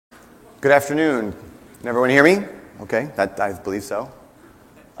Good afternoon. Can everyone hear me? Okay, I believe so.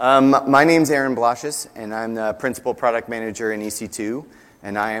 My name's Aaron Blasius, and I'm the Principal Product Manager in EC2,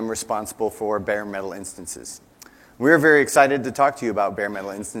 and I am responsible for bare metal instances. We're very excited to talk to you about bare metal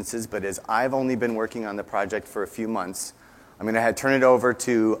instances, but as I've only been working on the project for a few months, I'm going to turn it over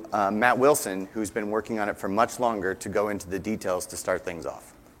to Matt Wilson, who's been working on it for much longer, to go into the details to start things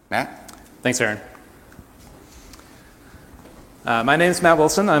off. Matt? Thanks, Aaron. My name is Matt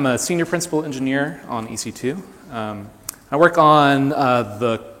Wilson. I'm a Senior Principal Engineer on EC2. I work on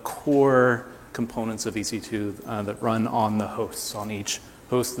the core components of EC2 that run on the hosts, on each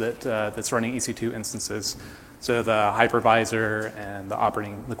host that's running EC2 instances. So the hypervisor and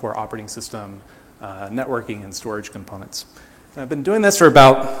the core operating system, networking and storage components. I've been doing this for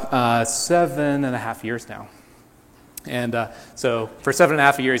about 7.5 years now. And so for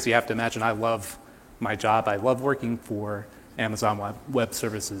 7.5 years, you have to imagine I love my job. I love working for Amazon Web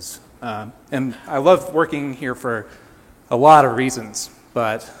Services. And I love working here for a lot of reasons.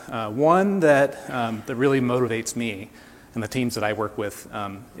 But one that really motivates me and the teams that I work with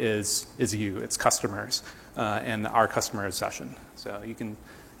is you, it's customers, and our customer obsession. So you can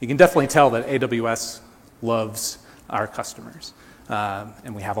definitely tell that AWS loves our customers.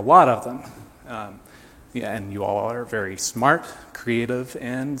 And we have a lot of them. And you all are very smart, creative,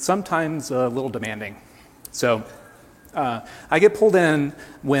 and sometimes a little demanding. So I get pulled in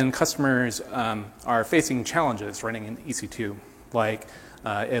when customers are facing challenges running in EC2, like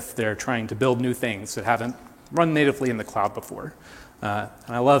if they're trying to build new things that haven't run natively in the cloud before. And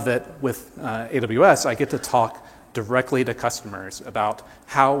I love that with AWS, I get to talk directly to customers about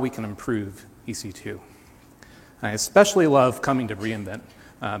how we can improve EC2. I especially love coming to reInvent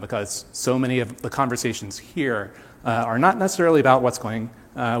because so many of the conversations here are not necessarily about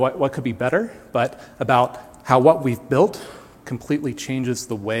what could be better, but about how what we've built completely changes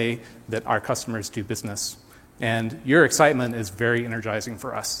the way that our customers do business. And your excitement is very energizing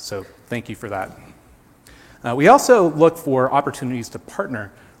for us, so thank you for that. We also look for opportunities to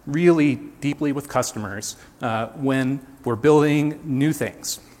partner really deeply with customers when we're building new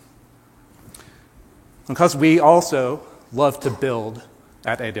things. Because we also love to build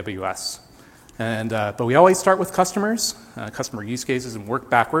at AWS. But we always start with customers, customer use cases, and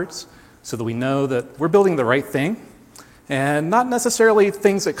work backwards so that we know that we're building the right thing. And not necessarily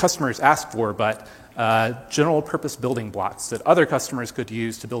things that customers ask for, but general purpose building blocks that other customers could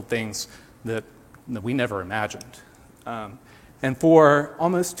use to build things that we never imagined. And for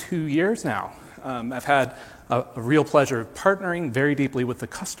almost 2 years now, I've had a real pleasure of partnering very deeply with the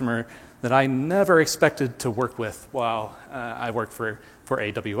customer that I never expected to work with while I worked for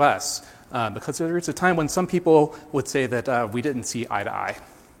AWS. Because there was a time when some people would say that we didn't see eye to eye.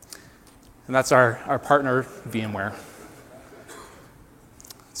 And that's our partner, VMware.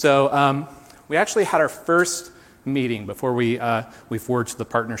 So we actually had our first meeting before we forged the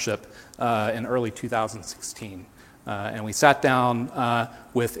partnership in early 2016. And we sat down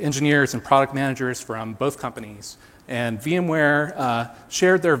with engineers and product managers from both companies. And VMware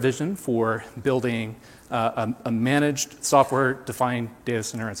shared their vision for building a managed software-defined data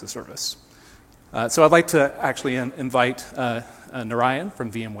center as a service. So I'd like to actually invite Narayan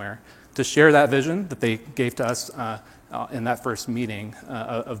from VMware to share that vision that they gave to us in that first meeting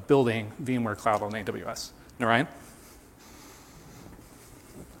of building VMware Cloud on AWS. Narayan?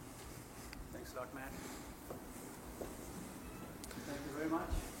 Thanks a lot, Matt. Thank you very much.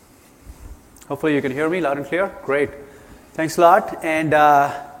 Hopefully you can hear me loud and clear. Great. Thanks a lot, and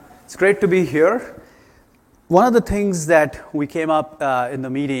it's great to be here. One of the things that we came up in the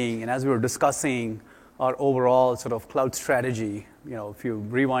meeting, and as we were discussing our overall sort of cloud strategy, if you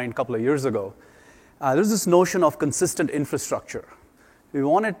rewind a couple of years ago, there's this notion of consistent infrastructure. We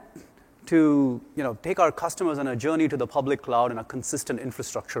wanted to take our customers on a journey to the public cloud in a consistent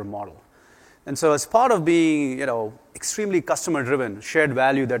infrastructure model. And so as part of being extremely customer-driven, shared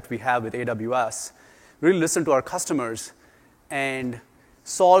value that we have with AWS, we really listen to our customers and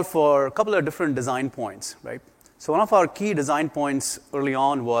solve for a couple of different design points, right? So one of our key design points early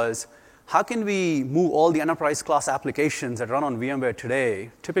on was, how can we move all the enterprise class applications that run on VMware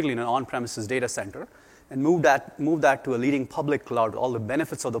today, typically in an on-premises data center, and move that to a leading public cloud, all the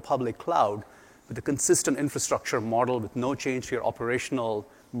benefits of the public cloud, with a consistent infrastructure model with no change to your operational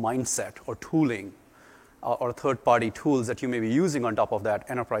mindset or tooling or third-party tools that you may be using on top of that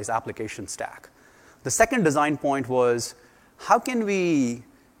enterprise application stack. The second design point was, how can we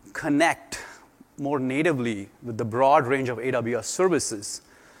connect more natively with the broad range of AWS services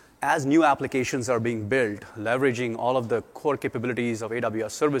as new applications are being built, leveraging all of the core capabilities of AWS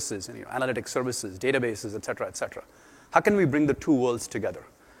services, and analytics services, databases, et cetera, et cetera. How can we bring the two worlds together?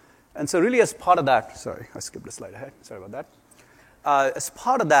 And so really as part of that, sorry, I skipped a slide ahead. Sorry about that. As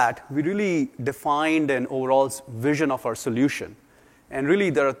part of that, we really defined an overall vision of our solution. And really,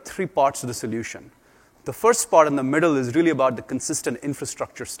 there are three parts to the solution. The first part in the middle is really about the consistent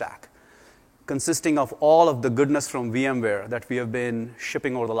infrastructure stack, consisting of all of the goodness from VMware that we have been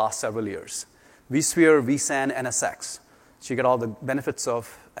shipping over the last several years. vSphere, vSAN, NSX. So you get all the benefits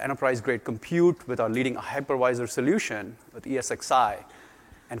of enterprise-grade compute with our leading hypervisor solution with ESXi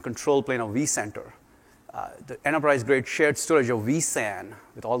and control plane of vCenter. The enterprise-grade shared storage of vSAN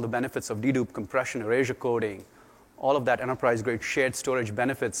with all the benefits of dedupe compression, erasure coding, all of that enterprise-grade shared storage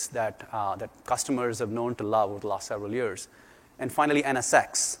benefits that customers have known to love over the last several years. And finally,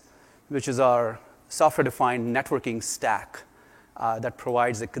 NSX, which is our software-defined networking stack that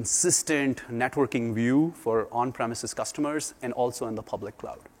provides a consistent networking view for on-premises customers and also in the public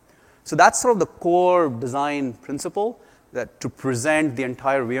cloud. So that's sort of the core design principle, that to present the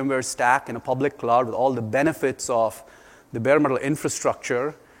entire VMware stack in a public cloud with all the benefits of the bare metal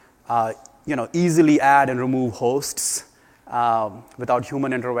infrastructure, easily add and remove hosts without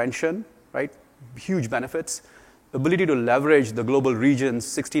human intervention, right? Huge benefits. Ability to leverage the global regions,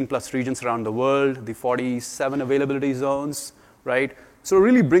 16 plus regions around the world, the 47 availability zones, right? So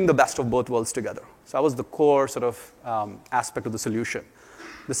really bring the best of both worlds together. So that was the core sort of aspect of the solution.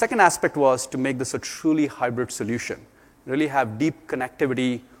 The second aspect was to make this a truly hybrid solution, really have deep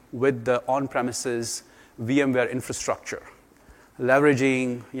connectivity with the on-premises VMware infrastructure,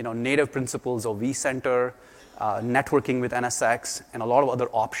 leveraging native principles of vCenter, networking with NSX, and a lot of other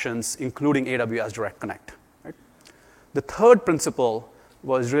options, including AWS Direct Connect. Right? The third principle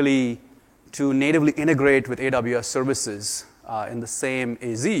was really to natively integrate with AWS services in the same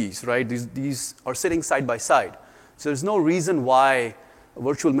AZs. Right? These are sitting side by side. So there's no reason why a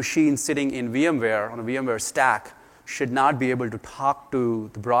virtual machine sitting in VMware on a VMware stack should not be able to talk to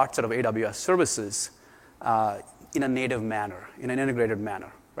the broad set of AWS services in a native manner, in an integrated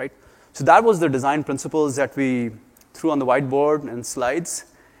manner, right? So that was the design principles that we threw on the whiteboard and slides,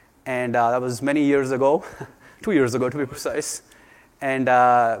 and that was many years ago, 2 years ago to be precise. And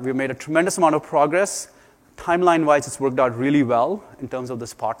we made a tremendous amount of progress. Timeline-wise, it's worked out really well in terms of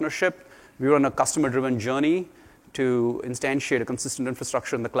this partnership. We were on a customer-driven journey to instantiate a consistent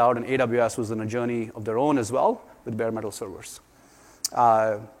infrastructure in the cloud, and AWS was on a journey of their own as well with bare metal servers.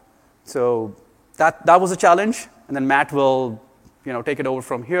 So that was a challenge, and then Matt will take it over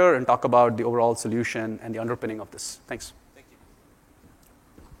from here and talk about the overall solution and the underpinning of this. Thanks. Thank you.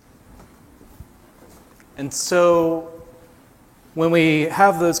 And so when we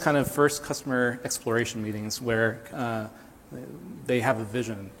have those kind of first customer exploration meetings where they have a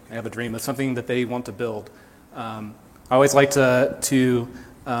vision, they have a dream of something that they want to build, I always like to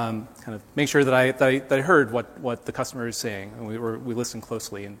kind of make sure that I heard what the customer is saying, and we listen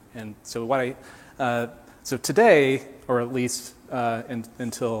closely. And so so today, or at least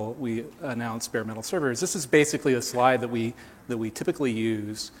until we announce bare metal servers, this is basically a slide that we typically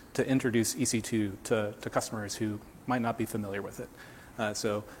use to introduce EC2 to customers who might not be familiar with it.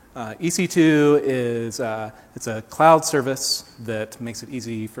 So EC2 is it's a cloud service that makes it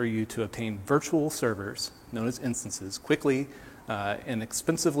easy for you to obtain virtual servers, known as instances, quickly,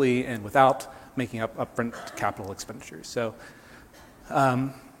 inexpensively, and without making up upfront capital expenditures. So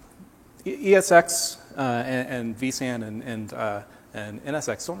ESX and vSAN and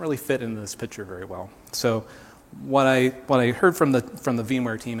NSX don't really fit into this picture very well. So what I heard from the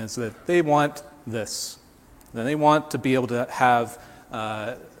VMware team is that they want this. Then they want to be able to have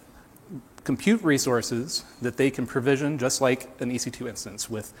compute resources that they can provision just like an EC2 instance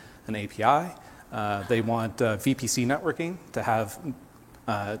with an API. They want VPC networking to have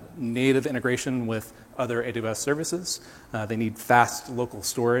native integration with other AWS services. They need fast local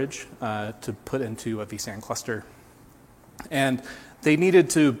storage to put into a vSAN cluster. And they needed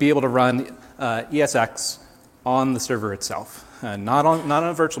to be able to run ESX on the server itself, not on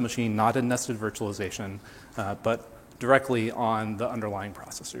a virtual machine, not in nested virtualization, but directly on the underlying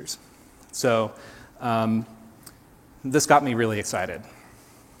processors. So this got me really excited.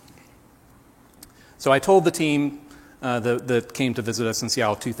 So I told the team that came to visit us in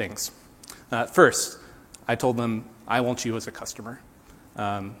Seattle two things. First, I told them, I want you as a customer.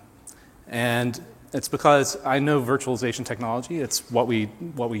 And it's because I know virtualization technology. It's what we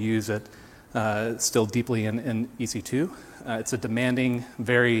use still deeply in EC2. It's a demanding,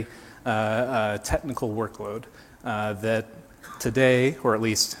 very technical workload that today, or at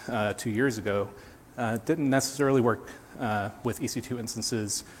least 2 years ago, didn't necessarily work with EC2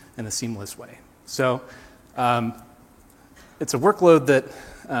 instances in a seamless way. So it's a workload that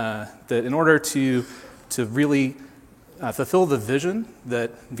in order to really fulfill the vision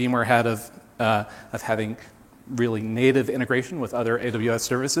that VMware had of having really native integration with other AWS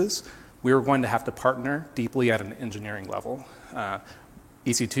services, we were going to have to partner deeply at an engineering level.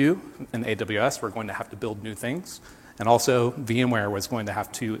 EC2 and AWS were going to have to build new things, and also VMware was going to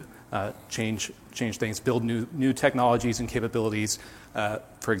have to change things, build new technologies and capabilities.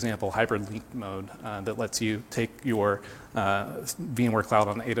 For example, hybrid link mode that lets you take your VMware cloud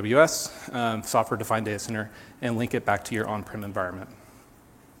on AWS, software-defined data center, and link it back to your on-prem environment.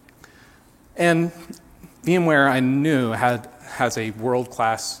 And VMware, I knew, has a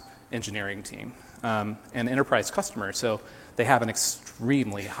world-class engineering team and enterprise customers, so they have an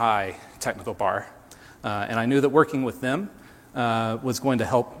extremely high technical bar. And I knew that working with them was going to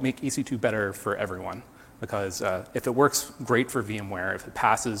help make EC2 better for everyone. Because if it works great for VMware, if it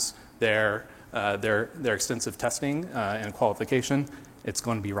passes their extensive testing and qualification, it's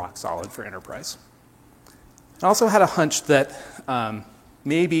going to be rock solid for enterprise. I also had a hunch that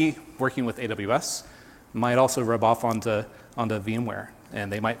maybe working with AWS might also rub off onto VMware,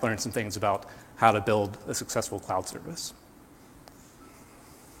 and they might learn some things about how to build a successful cloud service.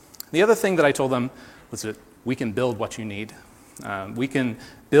 The other thing that I told them was that we can build what you need. We can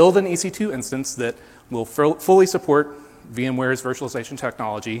build an EC2 instance that will fully support VMware's virtualization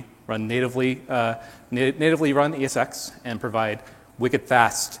technology, run natively run ESX, and provide wicked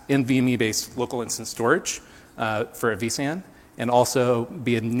fast NVMe-based local instance storage for a vSAN, and also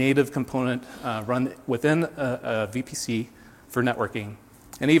be a native component run within a VPC for networking,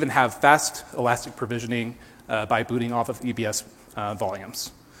 and even have fast elastic provisioning by booting off of EBS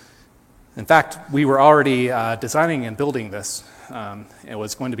volumes. In fact, we were already designing and building this. It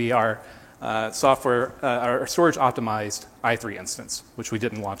was going to be our our storage optimized i3 instance, which we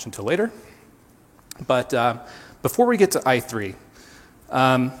didn't launch until later. But before we get to i3,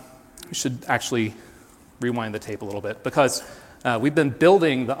 we should actually rewind the tape a little bit, because we've been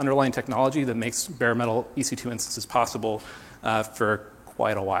building the underlying technology that makes bare metal EC2 instances possible for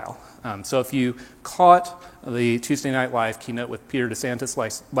quite a while. So if you caught the Tuesday Night Live keynote with Peter DeSantis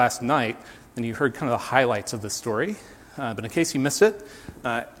last night, then you heard kind of the highlights of the story. But in case you missed it,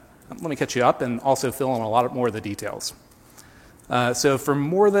 let me catch you up and also fill in a lot more of the details. So for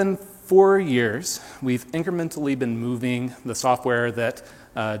more than 4 years, we've incrementally been moving the software that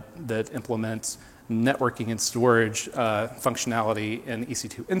implements networking and storage functionality in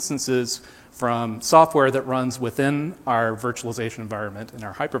EC2 instances from software that runs within our virtualization environment in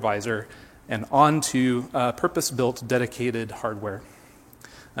our hypervisor and onto purpose-built dedicated hardware.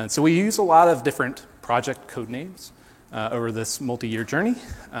 And so we use a lot of different project code names over this multi-year journey,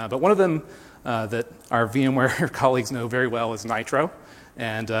 but one of them that our VMware colleagues know very well is Nitro,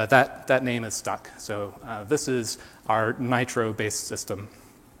 and that name is stuck. So this is our Nitro-based system.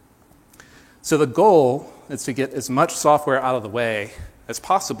 So the goal is to get as much software out of the way as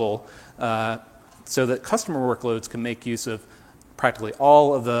possible so that customer workloads can make use of practically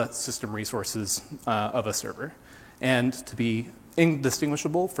all of the system resources of a server, and to be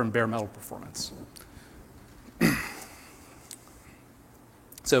indistinguishable from bare metal performance.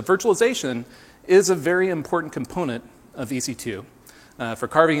 So virtualization is a very important component of EC2 for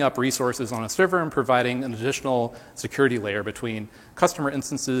carving up resources on a server and providing an additional security layer between customer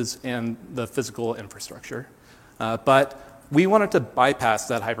instances and the physical infrastructure. But we wanted to bypass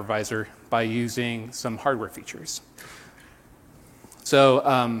that hypervisor by using some hardware features.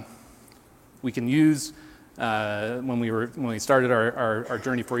 So we can use, when we started our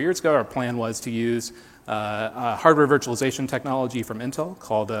journey 4 years ago, our plan was to use a hardware virtualization technology from Intel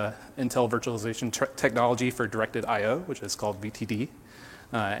called Intel Virtualization Technology for Directed I/O, which is called VTD,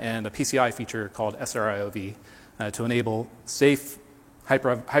 and a PCI feature called SRIOV to enable safe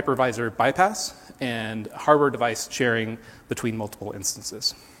hypervisor bypass and hardware device sharing between multiple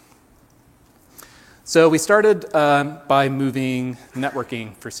instances. So we started by moving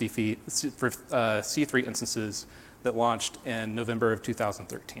networking for C3 instances that launched in November of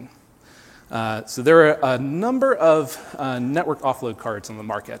 2013. So there are a number of network offload cards on the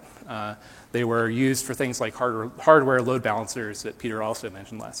market. They were used for things like hardware load balancers that Peter also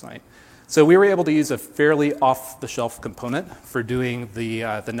mentioned last night. So we were able to use a fairly off-the-shelf component for doing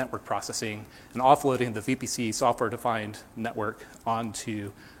the network processing and offloading the VPC software-defined network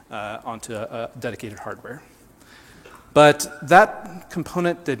onto dedicated hardware. But that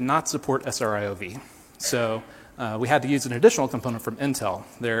component did not support SRIOV. So we had to use an additional component from Intel,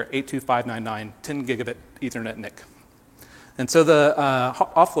 their 82599 10 gigabit Ethernet NIC. And so the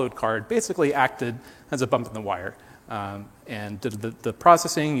offload card basically acted as a bump in the wire and did the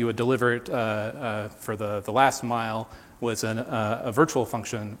processing. You would deliver it for the last mile was a virtual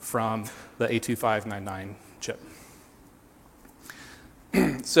function from the 82599 chip.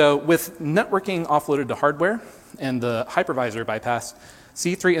 So with networking offloaded to hardware and the hypervisor bypass,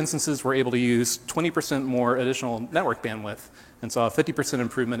 C3 instances were able to use 20% more additional network bandwidth and saw a 50%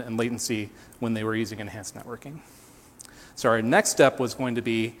 improvement in latency when they were using enhanced networking. So our next step was going to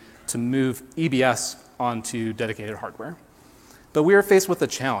be to move EBS onto dedicated hardware. But we were faced with a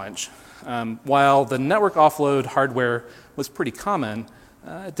challenge. While the network offload hardware was pretty common,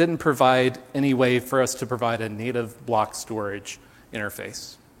 it didn't provide any way for us to provide a native block storage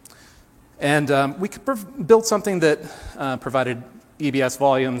interface. And we could build something that provided EBS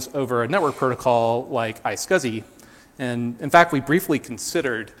volumes over a network protocol like iSCSI. And in fact, we briefly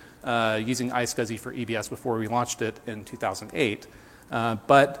considered using iSCSI for EBS before we launched it in 2008.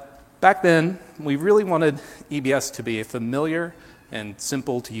 But back then, we really wanted EBS to be a familiar and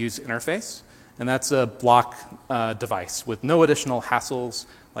simple to use interface. And that's a block device with no additional hassles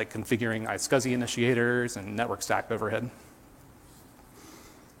like configuring iSCSI initiators and network stack overhead.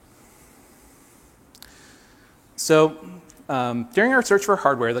 So during our search for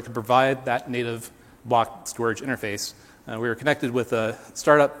hardware that could provide that native block storage interface, we were connected with a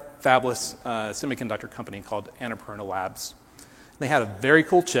startup fabless semiconductor company called Annapurna Labs. They had a very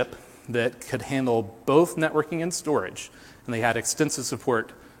cool chip that could handle both networking and storage, and they had extensive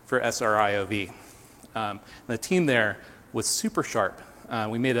support for SRIOV. The team there was super sharp.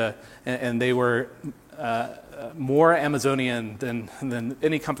 And they were more Amazonian than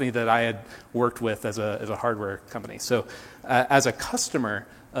any company that I had worked with as a hardware company. So, as a customer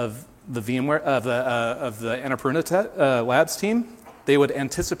of the VMware of the Annapurna Labs team, they would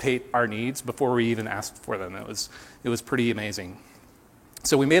anticipate our needs before we even asked for them. It was pretty amazing.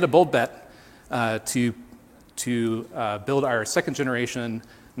 So we made a bold bet to build our second generation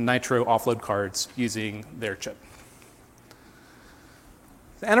Nitro offload cards using their chip.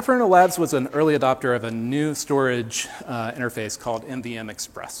 Annapurna Labs was an early adopter of a new storage interface called NVM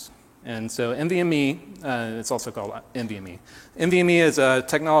Express. And so NVMe, it's also called NVMe. NVMe is a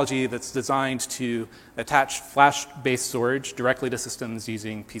technology that's designed to attach flash-based storage directly to systems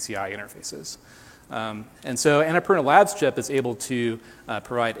using PCI interfaces. And so Annapurna Labs chip is able to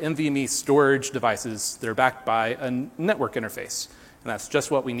provide NVMe storage devices that are backed by a network interface. And that's just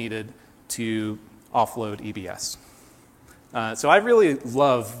what we needed to offload EBS. So I really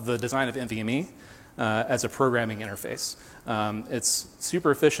love the design of NVMe as a programming interface. It's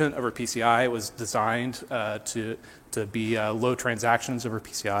super efficient over PCI. It was designed to be low transactions over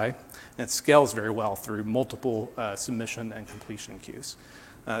PCI. And it scales very well through multiple submission and completion queues.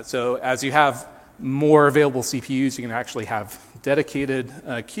 So as you have more available CPUs, you can actually have dedicated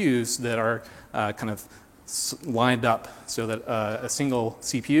queues that are kind of lined up so that a single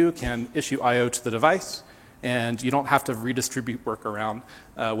CPU can issue I/O to the device, and you don't have to redistribute work around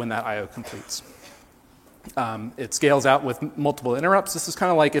when that I/O completes. It scales out with multiple interrupts. This is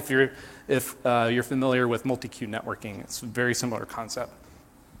kind of like if you're familiar with multi-queue networking. It's a very similar concept.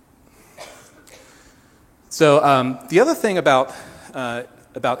 So the other thing about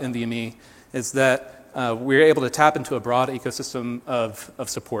NVMe is that we're able to tap into a broad ecosystem of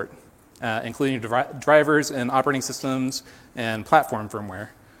support, including drivers and operating systems and platform firmware.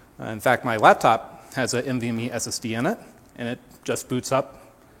 In fact, my laptop has an NVMe SSD in it, and it just boots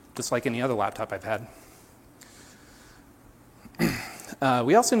up just like any other laptop I've had.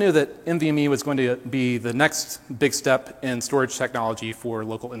 We also knew that NVMe was going to be the next big step in storage technology for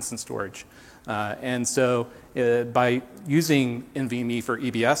local instance storage. And so by using NVMe for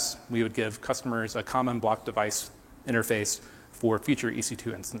EBS, we would give customers a common block device interface for future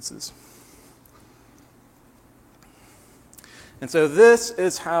EC2 instances. And so this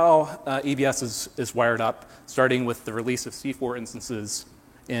is how EBS is wired up, starting with the release of C4 instances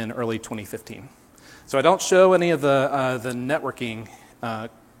in early 2015. So I don't show any of the networking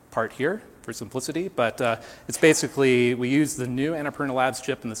part here for simplicity, but it's basically we use the new Annapurna Labs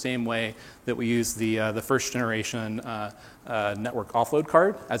chip in the same way that we use the first generation network offload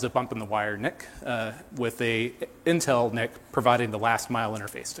card as a bump-in-the-wire NIC with a Intel NIC providing the last mile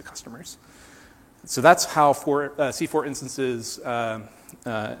interface to customers. So that's how C4 instances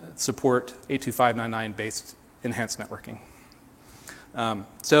support 82599-based enhanced networking.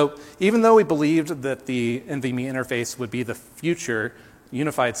 So even though we believed that the NVMe interface would be the future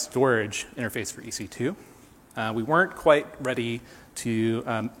unified storage interface for EC2, we weren't quite ready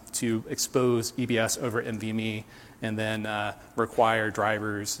to expose EBS over NVMe and then require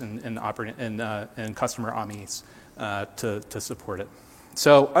drivers and customer AMIs to support it.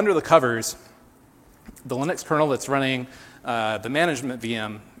 So under the covers, the Linux kernel that's running the management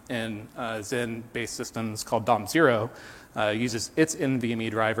VM in Xen-based systems called DOM0 uses its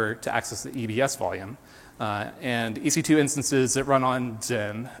NVMe driver to access the EBS volume. And EC2 instances that run on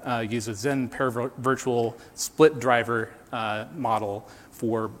Xen use a Xen paravirtual split driver model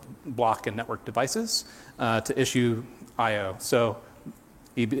for block and network devices to issue I/O. So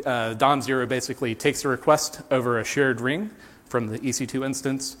DOM0 basically takes a request over a shared ring from the EC2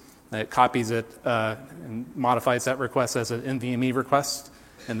 instance. It copies it and modifies that request as an NVMe request.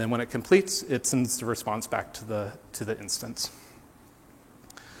 And then when it completes, it sends the response back to the instance.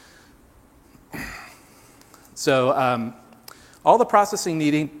 So all the processing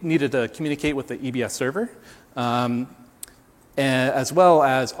needed to communicate with the EBS server, as well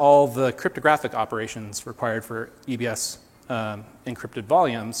as all the cryptographic operations required for EBS encrypted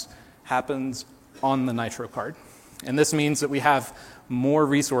volumes, happens on the Nitro card. And this means that we have more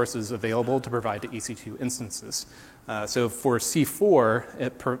resources available to provide to EC2 instances. So for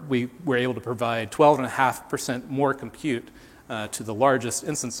C4, we were able to provide 12.5% more compute to the largest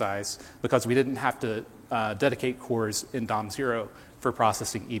instance size because we didn't have to dedicate cores in DOM0 for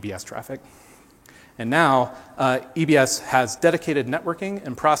processing EBS traffic. And now EBS has dedicated networking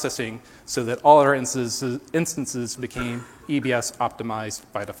and processing so that all our instances became EBS optimized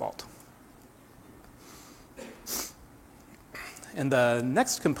by default. And the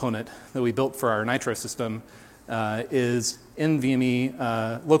next component that we built for our Nitro system is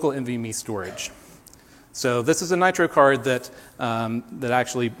NVMe, local NVMe storage. So this is a Nitro card that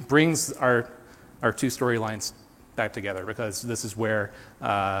actually brings our two storylines back together because this is where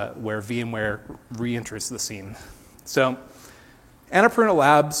VMware re-enters the scene. So Annapurna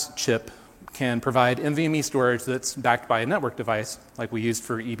Labs chip can provide NVMe storage that's backed by a network device like we used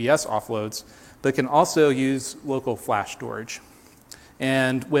for EBS offloads, but can also use local flash storage.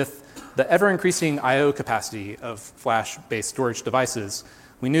 And with the ever-increasing I/O capacity of flash-based storage devices,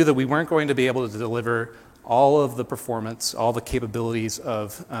 we knew that we weren't going to be able to deliver all of the performance, all the capabilities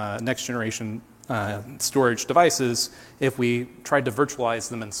of next-generation storage devices if we tried to virtualize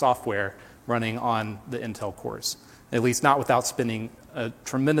them in software running on the Intel cores, at least not without spending a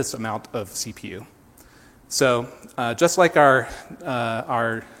tremendous amount of CPU. So just like our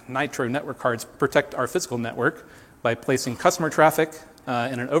Nitro network cards protect our physical network by placing customer traffic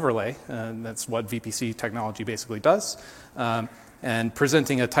in an overlay, and that's what VPC technology basically does, and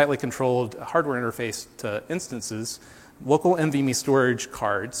presenting a tightly controlled hardware interface to instances, local NVMe storage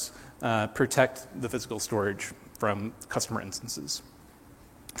cards protect the physical storage from customer instances.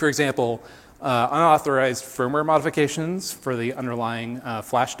 For example, unauthorized firmware modifications for the underlying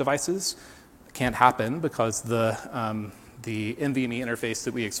flash devices can't happen because the NVMe interface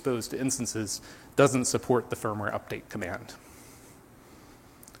that we expose to instances doesn't support the firmware update command.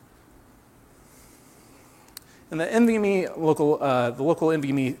 And the local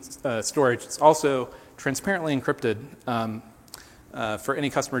NVMe storage is also transparently encrypted for any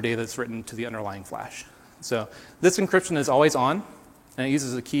customer data that's written to the underlying flash. So this encryption is always on, and it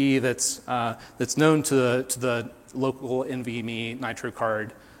uses a key that's known to the local NVMe Nitro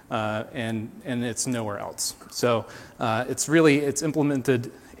card, and it's nowhere else. So it's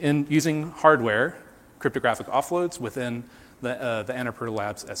implemented in using hardware cryptographic offloads within the Annapurna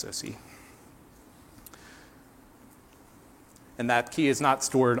Labs SoC. And that key is not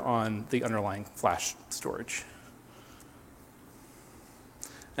stored on the underlying flash storage.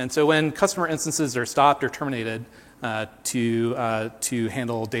 And so when customer instances are stopped or terminated to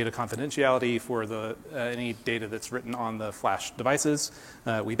handle data confidentiality for any data that's written on the flash devices,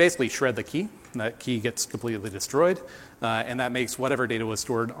 we basically shred the key. That key gets completely destroyed, and that makes whatever data was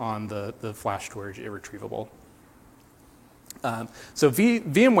stored on the flash storage irretrievable. So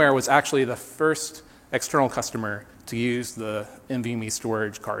VMware was actually the first external customer to use the NVMe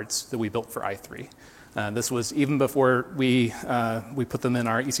storage cards that we built for i3. This was even before we put them in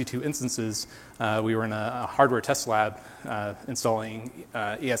our EC2 instances. We were in a hardware test lab installing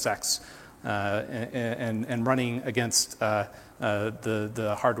ESX and running against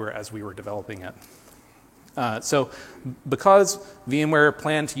the hardware as we were developing it. So because VMware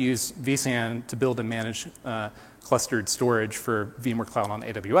planned to use vSAN to build and manage clustered storage for VMware Cloud on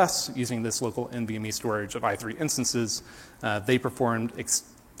AWS using this local NVMe storage of i3 instances, they performed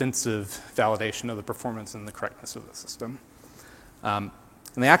extensive validation of the performance and the correctness of the system. And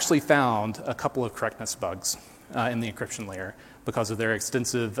they actually found a couple of correctness bugs in the encryption layer because of their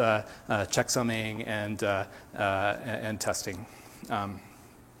extensive checksumming and testing. And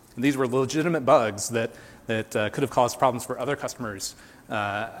these were legitimate bugs that could have caused problems for other customers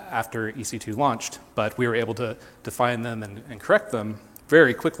after EC2 launched, but we were able to find them and correct them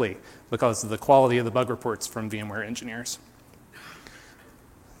very quickly because of the quality of the bug reports from VMware engineers.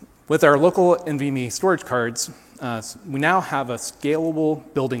 With our local NVMe storage cards, we now have a scalable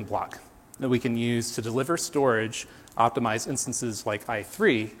building block that we can use to deliver storage, optimize instances like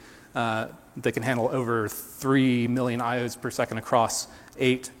i3 that can handle over 3 million IOs per second across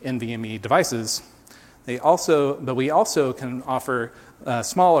 8 NVMe devices. But we also can offer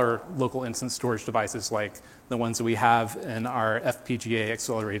smaller local instance storage devices like the ones that we have in our FPGA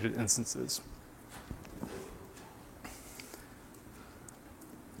accelerated instances.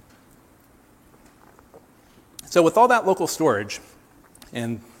 So with all that local storage,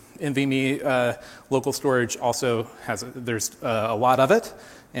 and NVMe local storage also there's a lot of it,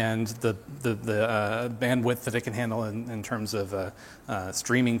 and the bandwidth that it can handle in terms of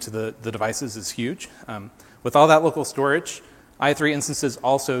streaming to the devices is huge. With all that local storage, i3 instances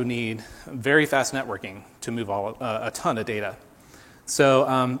also need very fast networking to move a ton of data. So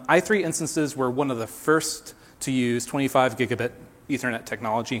i3 instances were one of the first to use 25 gigabit Ethernet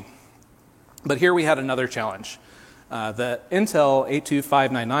technology. But here we had another challenge. The Intel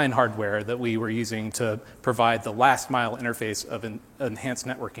 82599 hardware that we were using to provide the last mile interface of enhanced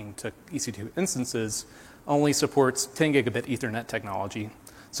networking to EC2 instances only supports 10 gigabit Ethernet technology.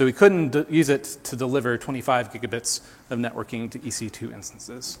 So we couldn't use it to deliver 25 gigabits of networking to EC2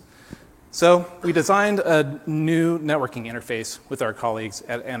 instances. So we designed a new networking interface with our colleagues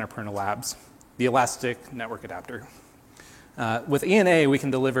at Annapurna Labs, the Elastic Network Adapter. With ENA, we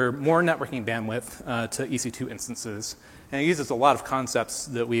can deliver more networking bandwidth to EC2 instances, and it uses a lot of concepts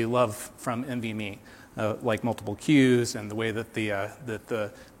that we love from NVMe, like multiple queues and the way that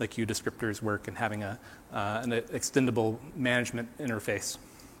the queue descriptors work, and having an extendable management interface.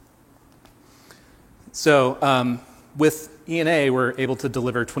 So with ENA, we're able to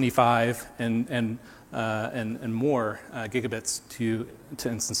deliver 25 and more gigabits to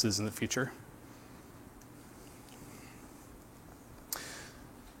instances in the future.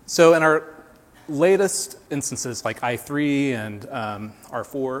 So in our latest instances, like i3 and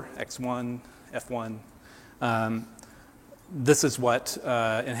R4, X1, F1, this is what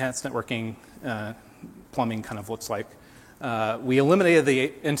enhanced networking plumbing kind of looks like. We eliminated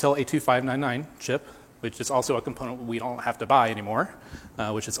the Intel 82599 chip, which is also a component we don't have to buy anymore,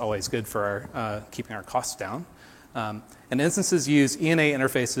 which is always good for keeping our costs down. And instances use ENA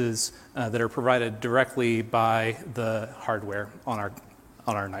interfaces that are provided directly by the hardware on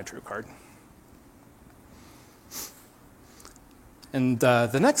our Nitro card. And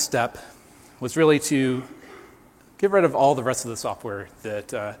the next step was really to get rid of all the rest of the software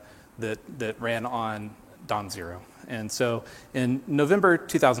that ran on DOM0. And so in November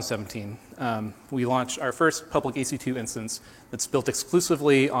 2017, we launched our first public EC2 instance that's built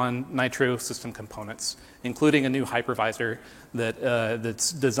exclusively on Nitro system components, including a new hypervisor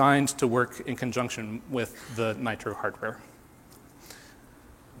that's designed to work in conjunction with the Nitro hardware.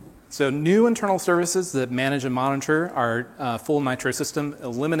 So new internal services that manage and monitor our full Nitro system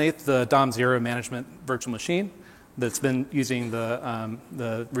eliminate the DOM0 management virtual machine that's been using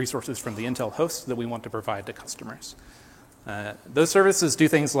the resources from the Intel host that we want to provide to customers. Those services do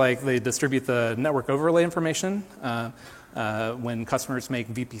things like they distribute the network overlay information when customers make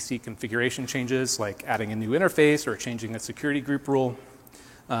VPC configuration changes, like adding a new interface or changing a security group rule.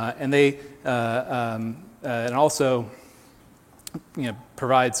 And also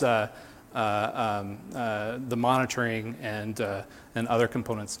provides the monitoring and other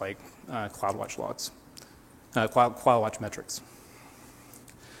components like CloudWatch logs, CloudWatch metrics.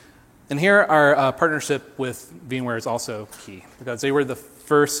 And here our partnership with VMware is also key, because they were the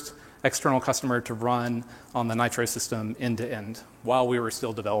first external customer to run on the Nitro system end-to-end while we were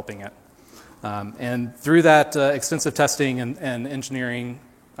still developing it. And through that extensive testing and engineering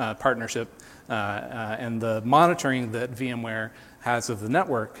partnership, and the monitoring that VMware has of the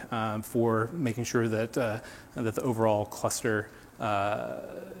network for making sure that the overall cluster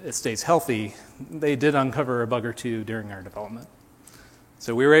it stays healthy, they did uncover a bug or two during our development.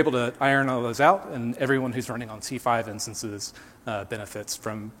 So we were able to iron all those out, and everyone who's running on C5 instances benefits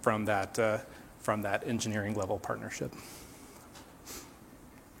from that engineering level partnership.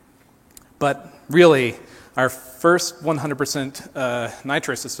 But really, our first 100%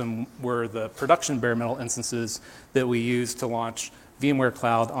 Nitro system were the production bare metal instances that we used to launch VMware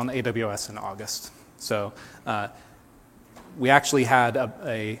Cloud on AWS in August. So we actually had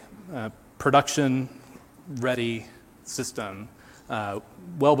a production-ready system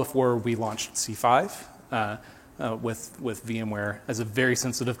well before we launched C5 with VMware as a very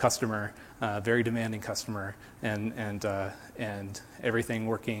sensitive customer, very demanding customer, and everything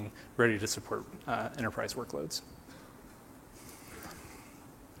working ready to support enterprise workloads.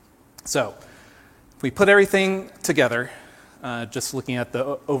 So if we put everything together, just looking at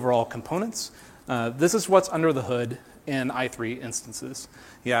the overall components, this is what's under the hood in i3 instances.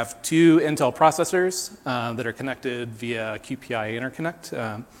 You have 2 Intel processors that are connected via QPI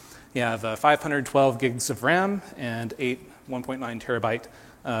interconnect. You have 512 gigs of RAM and 8 1.9 terabyte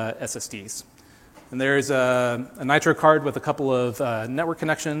SSDs. And there's a Nitro card with a couple of network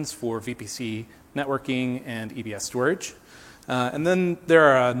connections for VPC networking and EBS storage. And then there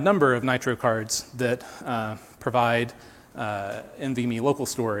are a number of Nitro cards that provide NVMe local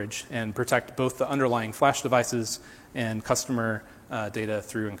storage and protect both the underlying flash devices and customer data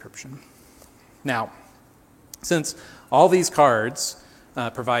through encryption. Now, since all these cards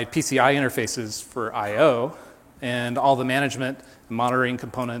provide PCI interfaces for I/O, and all the management and monitoring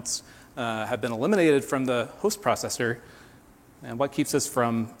components have been eliminated from the host processor, and what keeps us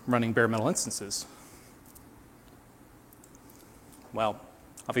from running bare metal instances? Well,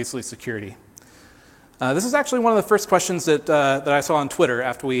 obviously security. This is actually one of the first questions that I saw on Twitter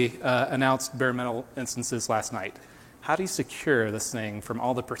after we announced bare metal instances last night. How do you secure this thing from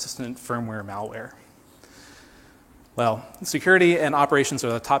all the persistent firmware malware? Well, security and operations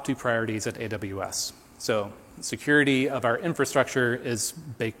are the top 2 priorities at AWS. So security of our infrastructure is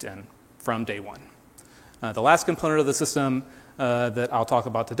baked in from day one. The last component of the system that I'll talk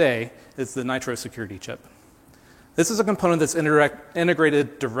about today is the Nitro security chip. This is a component that's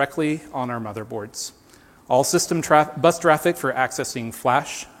integrated directly on our motherboards. All system bus traffic for accessing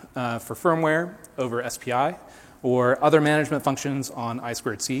flash for firmware over SPI or other management functions on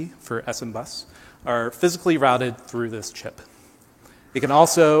I2C for SM bus are physically routed through this chip. It can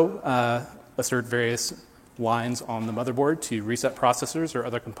also assert various lines on the motherboard to reset processors or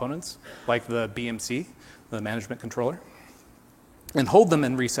other components, like the BMC, the management controller, and hold them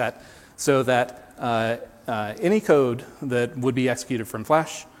in reset so that any code that would be executed from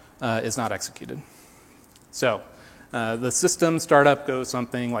flash is not executed. So the system startup goes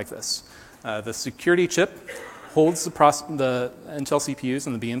something like this. The security chip holds the Intel CPUs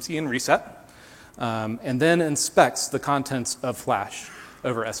and the BMC in reset, and then inspects the contents of flash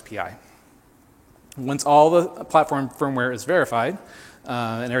over SPI. Once all the platform firmware is verified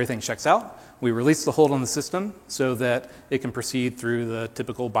and everything checks out, we release the hold on the system so that it can proceed through the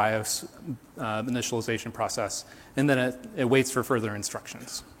typical BIOS initialization process, and then it waits for further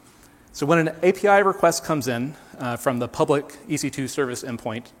instructions. So when an API request comes in from the public EC2 service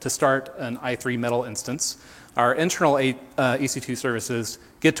endpoint to start an i3 Metal instance, our internal EC2 services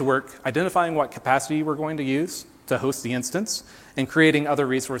get to work identifying what capacity we're going to use to host the instance and creating other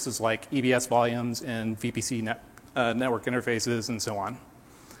resources like EBS volumes and VPC network interfaces and so on.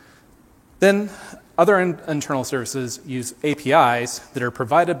 Then other internal services use APIs that are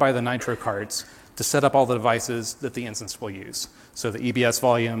provided by the Nitro cards to set up all the devices that the instance will use. So the EBS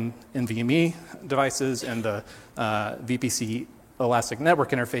volume NVMe devices and the VPC elastic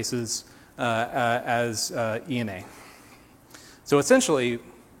network interfaces as ENA. So essentially,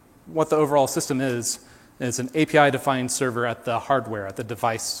 what the overall system is an API-defined server at the hardware, at the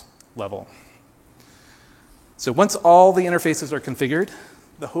device level. So once all the interfaces are configured,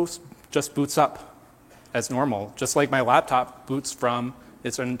 the host just boots up as normal, just like my laptop boots from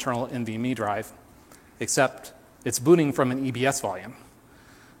its internal NVMe drive, except it's booting from an EBS volume.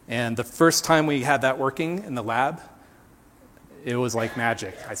 And the first time we had that working in the lab, it was like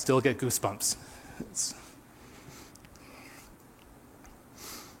magic. I still get goosebumps.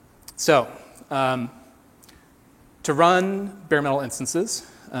 So, to run bare metal instances,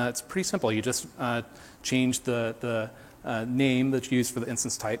 it's pretty simple. You just change the name that's used for the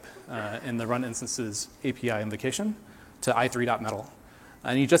instance type in the run instances API invocation to i3.metal.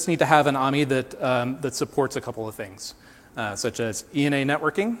 And you just need to have an AMI that supports a couple of things, such as ENA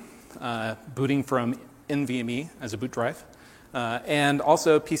networking, booting from NVMe as a boot drive, and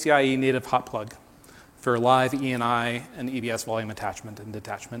also PCIe native hot plug for live ENI and EBS volume attachment and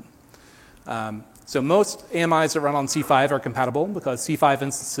detachment. So most AMIs that run on C5 are compatible because C5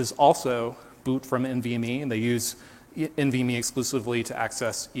 instances also boot from NVMe, and they use NVMe exclusively to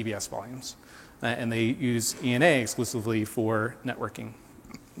access EBS volumes. And they use ENA exclusively for networking.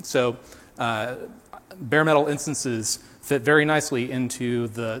 So bare metal instances fit very nicely into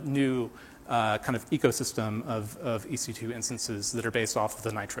the new kind of ecosystem of EC2 instances that are based off of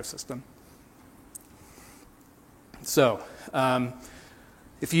the Nitro system. So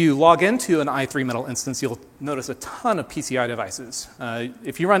if you log into an i3 Metal instance, you'll notice a ton of PCI devices.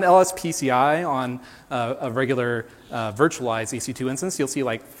 If you run LSPCI on a regular virtualized EC2 instance, you'll see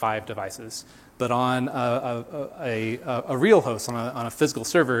like 5 devices. But on a real host, on a physical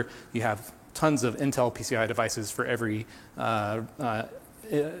server, you have tons of Intel PCI devices for every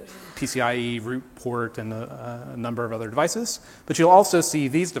PCIe root port and a number of other devices. But you'll also see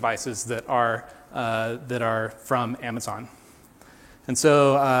these devices that are from Amazon. And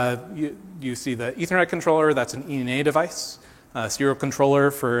so you see the Ethernet controller, that's an ENA device, serial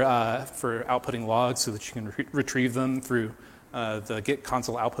controller for outputting logs so that you can retrieve them through the Git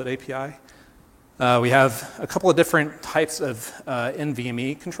console output API. We have a couple of different types of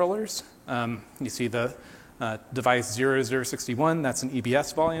NVMe controllers. You see the device 0061, that's an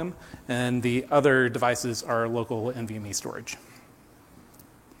EBS volume, and the other devices are local NVMe storage.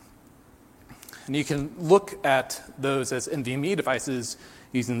 And you can look at those as NVMe devices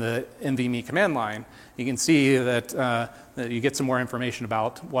using the NVMe command line. You can see that, that you get some more information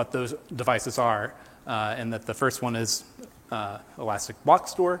about what those devices are, and that the first one is Elastic Block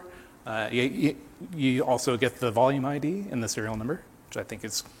Store. You also get the volume ID and the serial number, which I think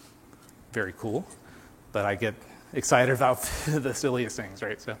is very cool, but I get excited about the silliest things,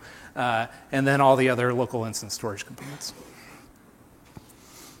 right? So, and then all the other local instance storage components.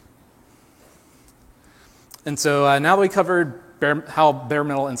 And so now that we covered how bare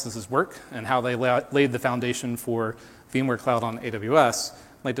metal instances work and how they laid the foundation for VMware Cloud on AWS, I'd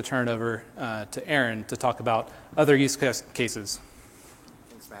like to turn it over to Aaron to talk about other use cases.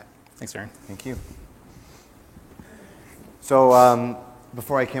 Thanks, Matt. Thanks, Aaron. Thank you. So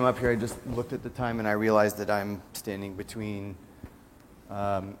before I came up here, I just looked at the time and I realized that I'm standing between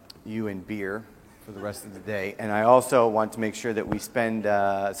you and beer for the rest of the day. And I also want to make sure that we spend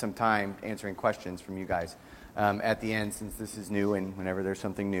some time answering questions from you guys at the end, since this is new, and whenever there's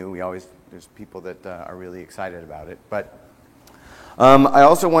something new, there's people that are really excited about it. But I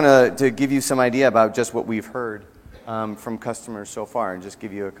also want to give you some idea about just what we've heard from customers so far, and just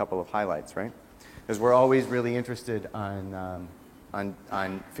give you a couple of highlights, right? Because we're always really interested on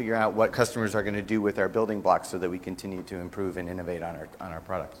figuring out what customers are going to do with our building blocks so that we continue to improve and innovate on our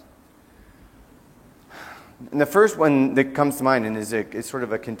products. And the first one that comes to mind and is sort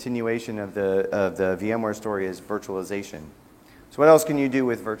of a continuation of the VMware story is virtualization. So what else can you do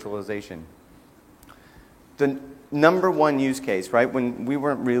with virtualization? The number one use case, right? When we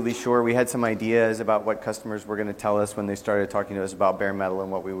weren't really sure, we had some ideas about what customers were going to tell us when they started talking to us about bare metal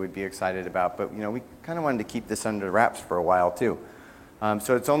and what we would be excited about. But we kind of wanted to keep this under wraps for a while too.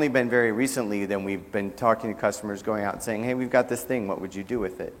 So it's only been very recently that we've been talking to customers, going out and saying, hey, we've got this thing, what would you do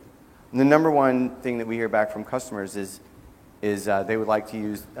with it? And the number one thing that we hear back from customers is they would like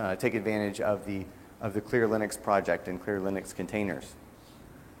to take advantage of the Clear Linux project and Clear Linux containers.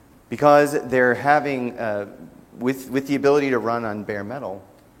 Because they're having, with the ability to run on bare metal,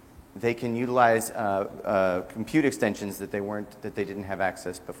 they can utilize compute extensions that they didn't have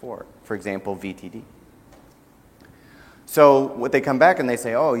access before. For example, VTD. So what they come back and they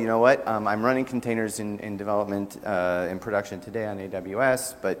say, oh, you know what? I'm running containers in development in production today on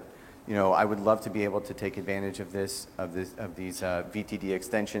AWS, but I would love to be able to take advantage of these VTD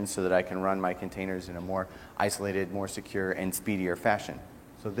extensions so that I can run my containers in a more isolated, more secure, and speedier fashion.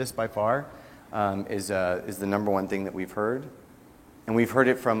 So this, by far, is the number one thing that we've heard. And we've heard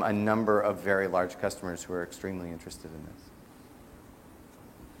it from a number of very large customers who are extremely interested in this.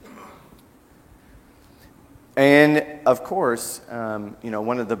 And of course, we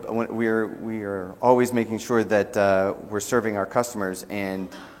are always making sure that we're serving our customers, and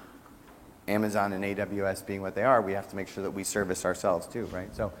Amazon and AWS being what they are, we have to make sure that we service ourselves too,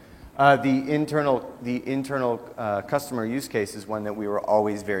 right? So the internal customer use case is one that we were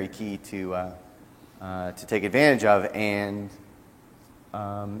always very key to take advantage of, and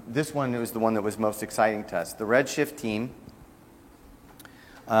this one was the one that was most exciting to us. The Redshift team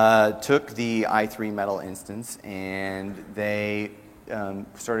took the i3 Metal instance and they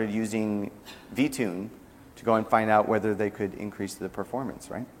started using vTune to go and find out whether they could increase the performance,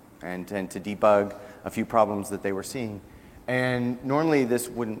 right? And to debug a few problems that they were seeing. And normally this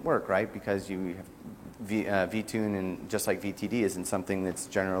wouldn't work, right? Because you have vTune, and just like VTD isn't something that's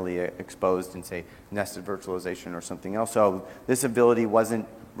generally exposed in, say, nested virtualization or something else. So this capability wasn't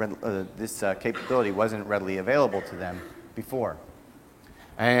readily available to them before.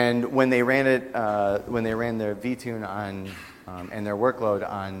 And when they ran their vTune on and their workload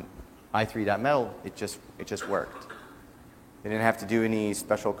on i3.metal, it just worked. They didn't have to do any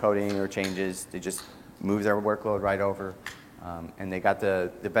special coding or changes. They just moved their workload right over, and they got the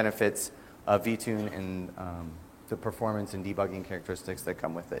benefits of vTune and the performance and debugging characteristics that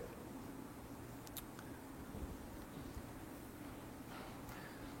come with it.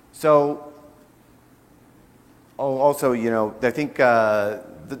 So, also, I think now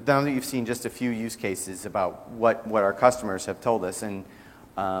that you've seen just a few use cases about what our customers have told us, and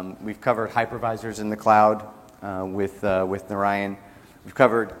we've covered hypervisors in the cloud with Narayan. We've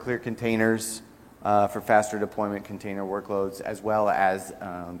covered clear containers for faster deployment container workloads, as well as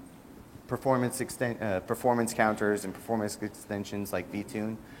performance counters and performance extensions like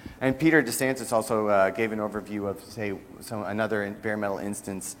vTune. And Peter DeSantis also gave an overview of, say, another bare metal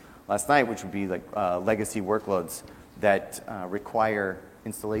instance last night, which would be like legacy workloads that require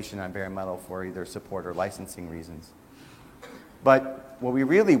installation on bare metal for either support or licensing reasons. But what we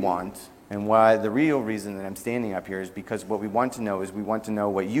really want, and why the real reason that I'm standing up here, is because what we want to know is we want to know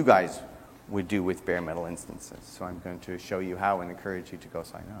what you guys would do with bare metal instances. So I'm going to show you how and encourage you to go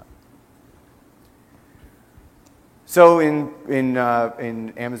sign up. So in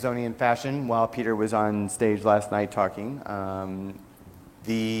Amazonian fashion, while Peter was on stage last night talking,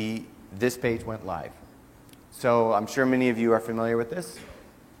 this page went live. So I'm sure many of you are familiar with this.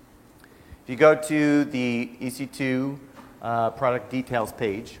 If you go to the EC2 product details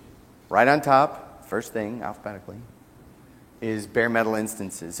page, right on top, first thing alphabetically, is bare metal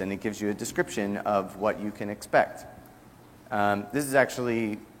instances, and it gives you a description of what you can expect. This is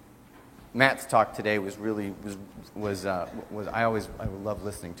actually Matt's talk today. I love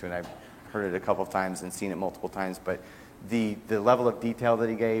listening to it. I've heard it a couple of times and seen it multiple times, but the level of detail that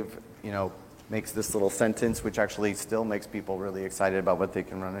he gave, makes this little sentence, which actually still makes people really excited about what they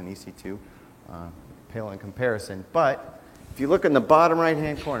can run on EC2, pale in comparison. But if you look in the bottom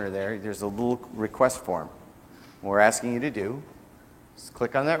right-hand corner there's a little request form. What we're asking you to do is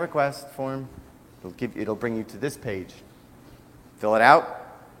click on that request form. It'll bring you to this page. Fill it out.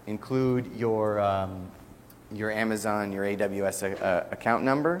 Include your Amazon, your AWS account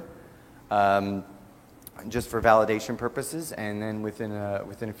number, just for validation purposes. And then within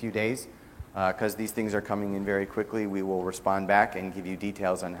a few days, because these things are coming in very quickly, we will respond back and give you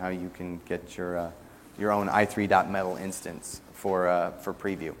details on how you can get your own i3.metal instance for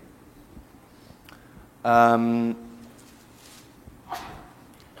preview.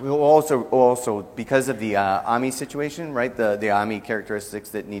 We'll also, because of the AMI situation, right? The AMI characteristics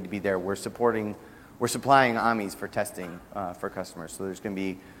that need to be there, we're supplying AMIs for testing for customers. So there's going to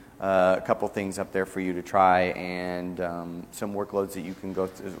be a couple things up there for you to try, and some workloads that you can go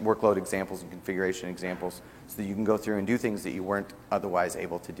through, workload examples and configuration examples, so that you can go through and do things that you weren't otherwise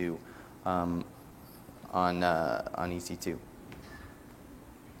able to do on EC2.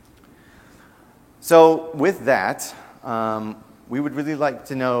 So with that, we would really like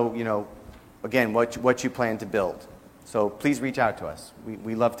to know, again, what you plan to build. So please reach out to us.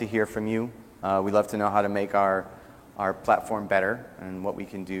 We love to hear from you. We love to know how to make our platform better and what we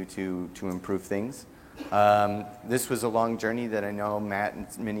can do to improve things. This was a long journey that I know Matt and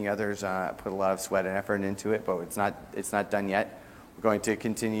many others put a lot of sweat and effort into it, but it's not done yet. We're going to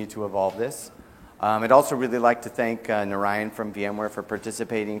continue to evolve this. I'd also really like to thank Narayan from VMware for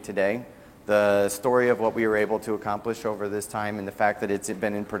participating today. The story of what we were able to accomplish over this time and the fact that it's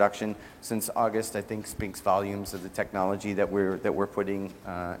been in production since August, I think, speaks volumes of the technology that we're putting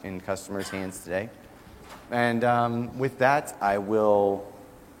in customers' hands today. And with that, I will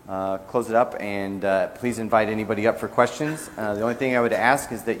close it up, and please invite anybody up for questions. The only thing I would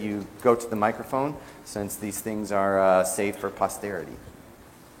ask is that you go to the microphone, since these things are saved for posterity.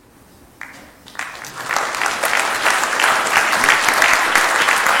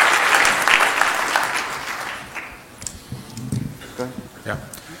 Yeah.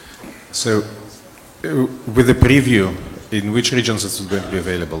 So, with the preview, in which regions is it going to be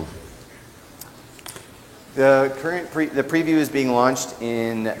available? The preview is being launched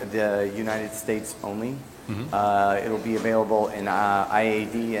in the United States only. Mm-hmm. It'll be available in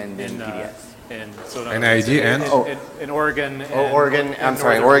IAD and in PDS. In IAD and? In Oregon. Oregon. I'm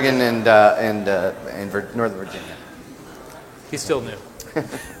sorry, Oregon and Northern Virginia. He's still new.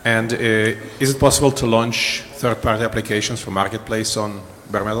 And is it possible to launch third-party applications for Marketplace on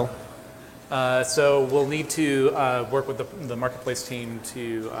bare metal? So we'll need to work with the Marketplace team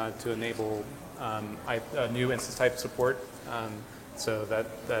to enable new instance type support. So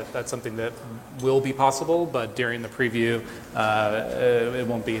that's something that will be possible, but during the preview, it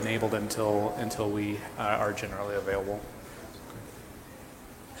won't be enabled until we are generally available.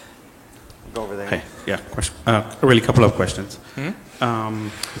 Go over there. Hey, yeah, question. Really, a couple of questions. Mm-hmm.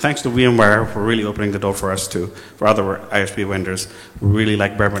 Thanks to VMware for really opening the door for us for other ISP vendors who really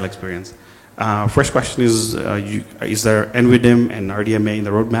like bare metal experience. First question is there NVDIM and RDMA in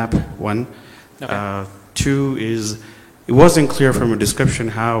the roadmap? One. Okay. Two is, it wasn't clear from a description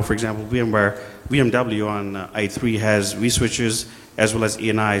how, for example, VMW on i3 has vSwitches as well as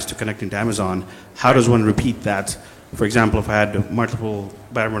ENIs to connect into Amazon. How does one repeat that? For example, if I had multiple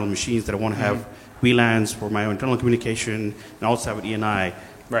bare metal machines that I want to have VLANs for my internal communication and also have an ENI,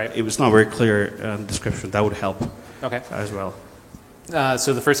 right? It was not very clear description. That would help as well.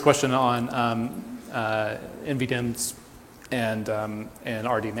 So the first question on NVDIMMs and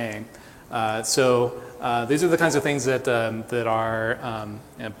RDMA. These are the kinds of things that are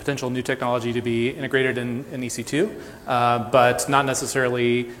potential new technology to be integrated in EC2, but not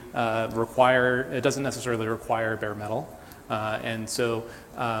necessarily it doesn't necessarily require bare metal. There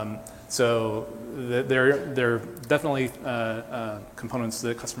are definitely components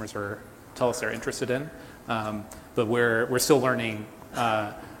that customers tell us they're interested in, but we're still learning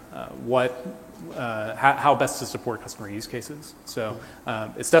how best to support customer use cases. So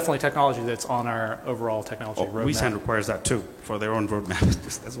it's definitely technology that's on our overall technology roadmap. vSAN requires that too for their own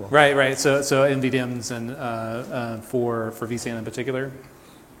roadmap as well. Right. So NVDIMMs and for vSAN in particular,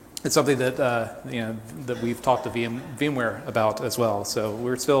 it's something that that we've talked to VMware about as well. So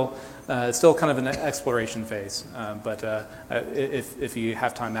we're still kind of in an exploration phase. But if you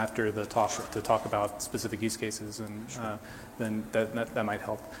have time after the talk to talk about specific use cases, and then that might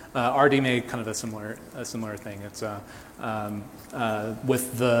help. RDMA, kind of a similar thing. It's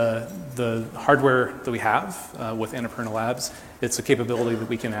with the hardware that we have with Annapurna Labs, it's a capability that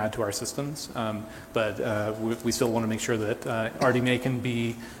we can add to our systems. But we still want to make sure that RDMA can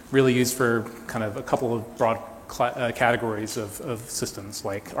be really used for kind of a couple of broad categories of systems.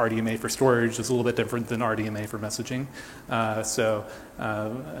 Like RDMA for storage is a little bit different than RDMA for messaging. So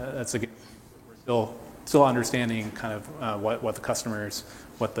that's we're still understanding kind of what the customers,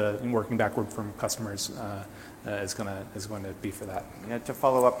 working backward from customers is going to be for that. Yeah, to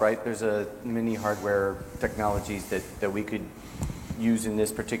follow up, right, there's many hardware technologies that we could use in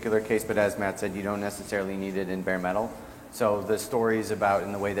this particular case, but as Matt said, you don't necessarily need it in bare metal. So the stories about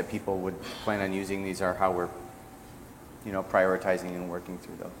and the way that people would plan on using these are how we're prioritizing and working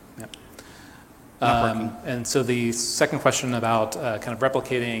through those. Yep. And so the second question about kind of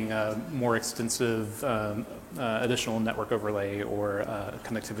replicating more extensive additional network overlay or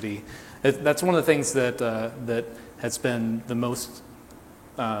connectivity, that's one of the things that has been the most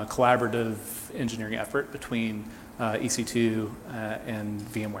collaborative engineering effort between EC2 and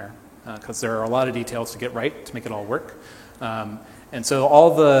VMware, because there are a lot of details to get right to make it all work. And so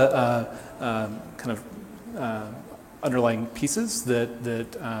all the kind of underlying pieces that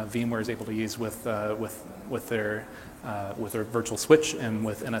VMware is able to use with their virtual switch and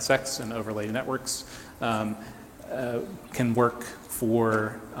with NSX and overlay networks can work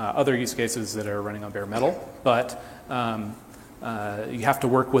for other use cases that are running on bare metal, but you have to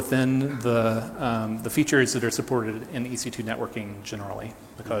work within the features that are supported in EC2 networking generally,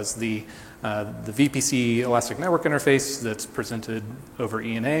 because the VPC Elastic Network Interface that's presented over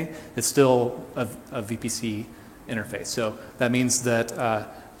ENA is still a VPC interface. So that means that some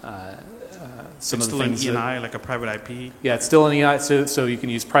it's of the still things an ENI, like a private IP? Yeah, it's still an ENI. So you can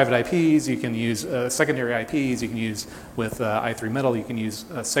use private IPs, you can use secondary IPs, you can use with i3 Metal, you can use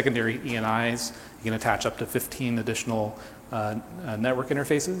secondary ENIs, you can attach up to 15 additional network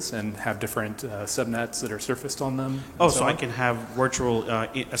interfaces and have different subnets that are surfaced on them. Oh, so I can have virtual,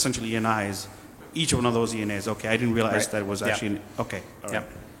 essentially ENIs, each one of those ENIs. Okay, I didn't realize that was actually, okay. All right.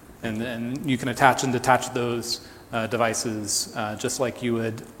 And you can attach and detach those devices just like you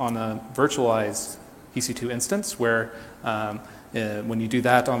would on a virtualized EC2 instance, where when you do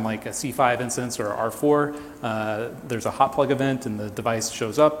that on like a C5 instance or R4, there's a hot plug event and the device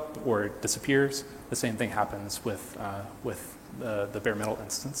shows up or it disappears. The same thing happens with the bare metal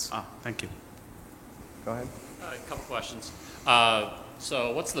instance. Thank you. Go ahead. A couple questions.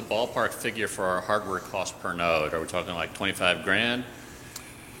 So what's the ballpark figure for our hardware cost per node? Are we talking like 25 grand?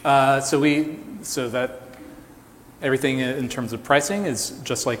 So that everything in terms of pricing is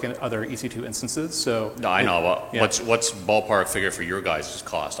just like in other EC2 instances. So No, I know. Well, yeah. What's ballpark figure for your guys'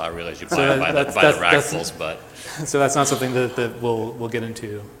 cost? I realize you buy it by the rackfuls, but so that's not something that we'll get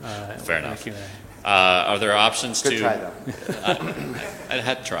into. Fair in enough. Q&A. Are there options Good to? try, though. I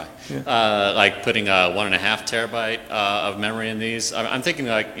had to try. Like putting 1.5 terabyte of memory in these. I'm thinking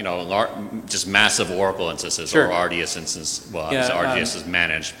like just massive Oracle instances Sure. or RDS instance. Well, Yeah, RDS is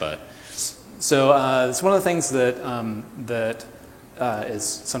managed, but So it's one of the things that is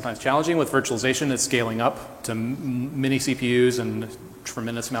sometimes challenging with virtualization is scaling up to many CPUs and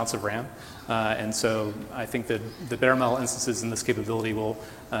tremendous amounts of RAM. And so I think that the bare metal instances in this capability will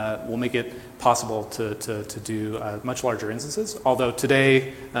make it possible to do much larger instances. Although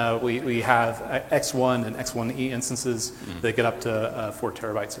today we have X1 and X1E instances that get up to 4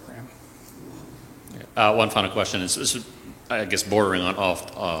 terabytes of RAM. one final question is I guess bordering on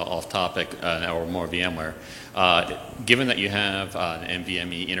off topic or more VMware. Given that you have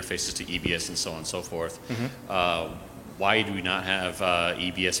NVMe interfaces to EBS and so on and so forth, why do we not have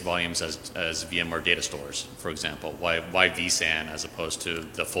EBS volumes as VMware data stores, for example? Why vSAN as opposed to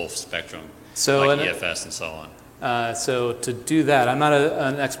the full spectrum, like EFS and so on? So to do that, I'm not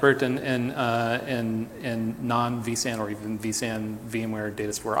an expert in non-vSAN or even vSAN VMware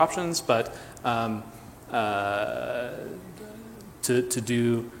data store options, but to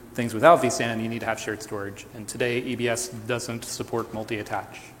do things without vSAN, you need to have shared storage. And today, EBS doesn't support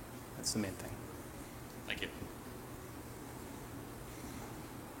multi-attach. That's the main thing. Thank you.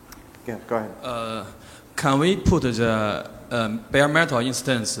 Yeah, go ahead. Can we put the bare metal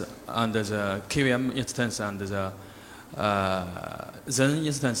instance and the KVM instance and the Zen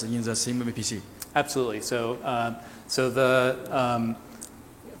instance in the same VPC? Absolutely. So,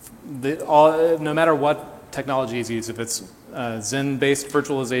 no matter what technology is used, if it's Zen-based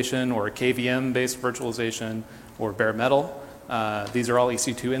virtualization or KVM-based virtualization or bare metal, these are all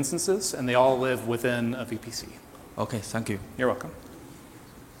EC2 instances, and they all live within a VPC. Okay, thank you. You're welcome.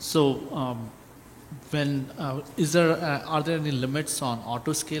 So, are there any limits on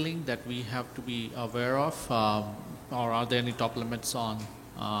auto scaling that we have to be aware of, or are there any top limits on?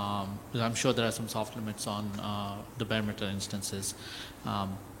 Because I'm sure there are some soft limits on the bare metal instances.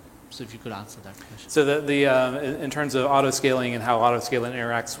 So, if you could answer that question. So, in terms of auto scaling and how auto scaling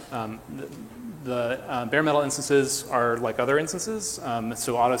interacts, the bare metal instances are like other instances.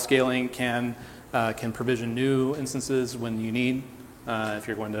 So, auto scaling can provision new instances when you need. If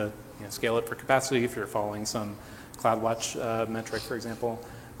you're going to scale it for capacity, if you're following some CloudWatch metric, for example,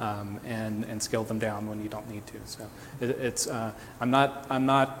 and scale them down when you don't need to. So I'm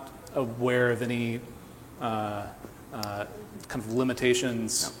not aware of any kind of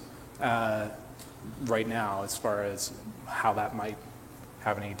limitations right now as far as how that might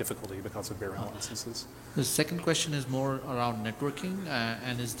have any difficulty because of bare metal instances. The second question is more around networking,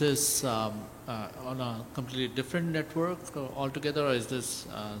 and is this on a completely different network altogether, or is this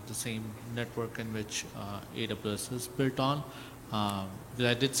the same network in which AWS is built on? Because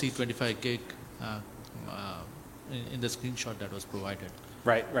I did see 25 gig in the screenshot that was provided.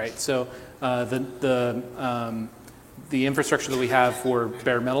 Right. So the infrastructure that we have for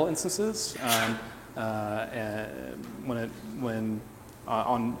bare metal instances,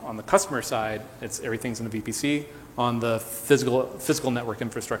 on the customer side, everything's in the VPC. On the physical network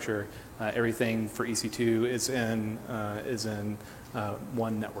infrastructure, everything for EC2 is in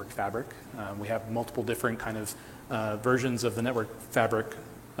one network fabric. We have multiple different kind of versions of the network fabric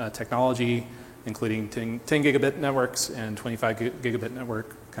technology, including 10 gigabit networks and 25 gigabit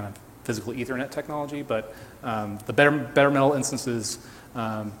network kind of physical Ethernet technology. But the bare metal instances,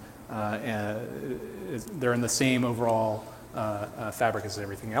 they're in the same overall fabric as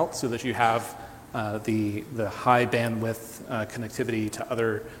everything else, so that you have the high bandwidth connectivity to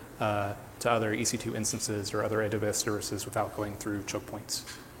other EC2 instances or other AWS services without going through choke points.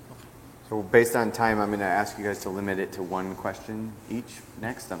 So based on time, I'm going to ask you guys to limit it to one question each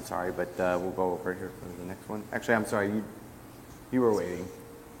next. I'm sorry, but we'll go over here for the next one. Actually, I'm sorry, you were waiting.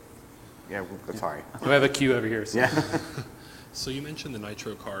 Yeah, sorry. We have a queue over here. So. Yeah. So you mentioned the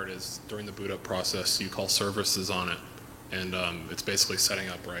Nitro card is during the boot up process, you call services on it. And it's basically setting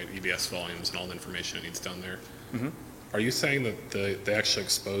up, right, EBS volumes and all the information it needs down there. Mm-hmm. Are you saying that they actually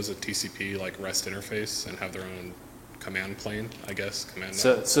expose a TCP like REST interface and have their own command plane, I guess?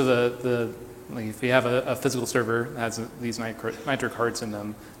 So like if you have a physical server that has these Nitro cards in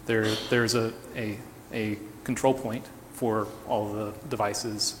them, there's a control point for all the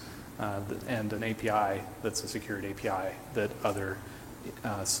devices and an API that's a secured API that other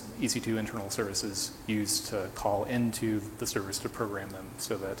EC2 internal services use to call into the service to program them,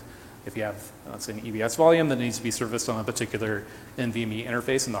 so that if you have, let's say, an EBS volume that needs to be serviced on a particular NVMe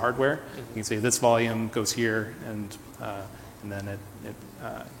interface in the hardware, you can say this volume goes here, and then it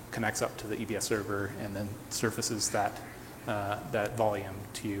connects up to the EBS server and then surfaces that volume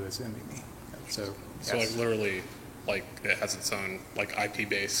to you as NVMe. So yes. Like literally, like it has its own like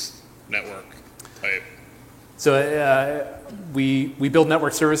IP-based network type. So we build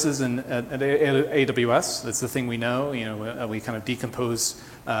network services at AWS. That's the thing we know. We kind of decompose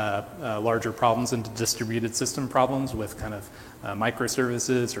larger problems into distributed system problems with kind of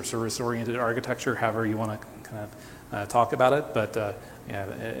microservices or service-oriented architecture, however you want to kind of talk about it. But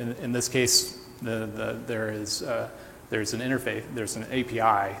in this case, there's an interface, there's an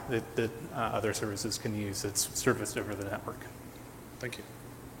API that other services can use that's serviced over the network. Thank you.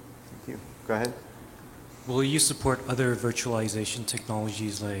 Thank you. Go ahead. Will you support other virtualization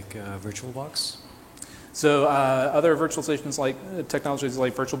technologies like VirtualBox? So other virtualizations technologies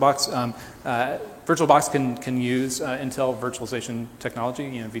like VirtualBox, VirtualBox can use Intel virtualization technology,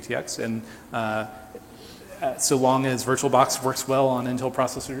 VTX, and So long as VirtualBox works well on Intel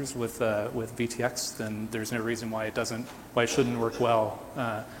processors with VTX, then there's no reason why it shouldn't work well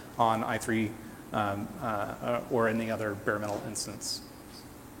on i3 or any other bare metal instance.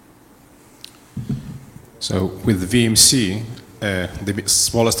 So with the VMC, the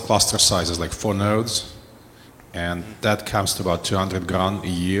smallest cluster size is like 4 nodes, and that comes to about 200 grand a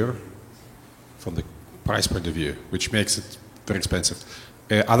year from the price point of view, which makes it very expensive.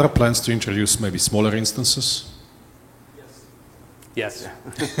 Other plans to introduce maybe smaller instances? Yes.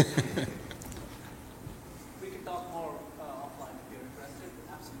 We can talk more offline if you're interested.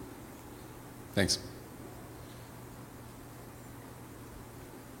 Absolutely. Thanks.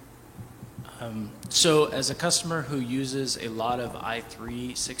 So as a customer who uses a lot of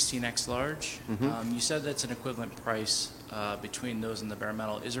i3 16X large, you said that's an equivalent price between those and the bare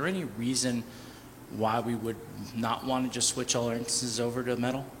metal. Is there any reason why we would not want to just switch all our instances over to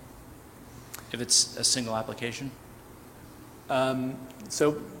metal if it's a single application?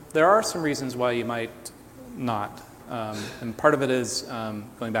 So there are some reasons why you might not. And part of it is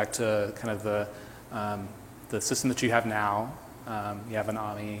going back to kind of the system that you have now. You have an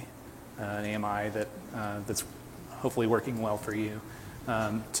AMI, an AMI that's hopefully working well for you.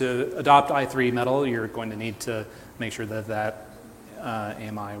 To adopt i3 metal, you're going to need to make sure that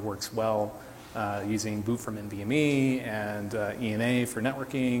AMI works well using boot from NVMe and ENA for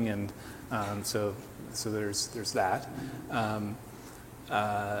networking, and so there's that.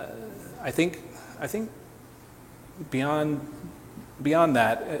 I think beyond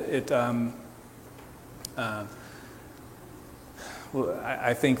that,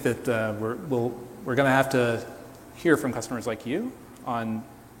 I think that we're going to have to hear from customers like you on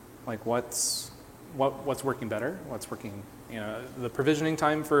like what's working better, what's working. The provisioning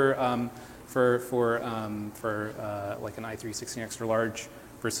time for like an i3 16 extra large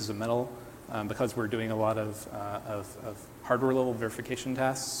versus a metal, because we're doing a lot of hardware level verification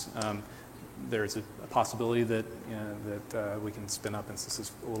tasks. There's a possibility that that we can spin up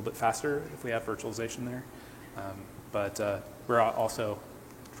instances a little bit faster if we have virtualization there. But we're also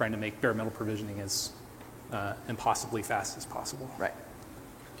trying to make bare metal provisioning as impossibly fast as possible. Right.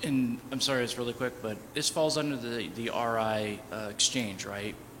 And I'm sorry, it's really quick, but this falls under the RI exchange,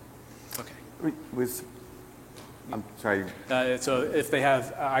 right? Okay. I'm sorry. So if they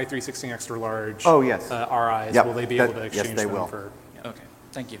have i3 16 extra large yes. RIs, Yep. will they be able to exchange yes, they them will. for? Yeah. Okay,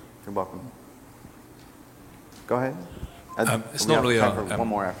 thank you. You're welcome. Go ahead. It's We not have really time for one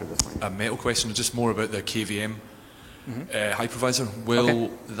more after this one. a metal question, just more about the KVM hypervisor.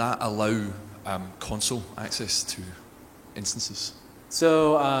 Will that allow console access to instances?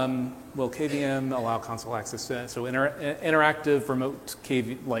 So will KVM allow console access to so interactive remote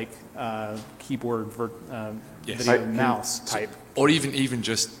keyboard video mouse type? Or even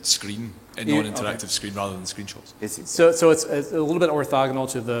just screen, a non-interactive screen rather than screenshots? So it's a little bit orthogonal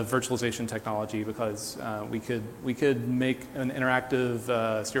to the virtualization technology, because we could make an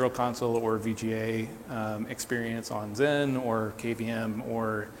interactive stereo console or VGA experience on Zen or KVM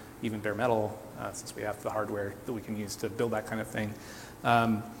or even bare metal, since we have the hardware that we can use to build that kind of thing.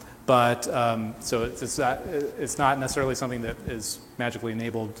 So it's not necessarily something that is magically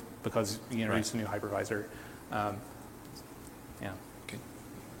enabled because you introduce a new hypervisor. Yeah.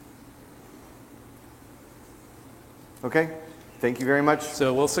 Okay. Thank you very much.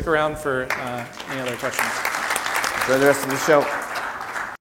 So we'll stick around for any other questions. Enjoy the rest of the show.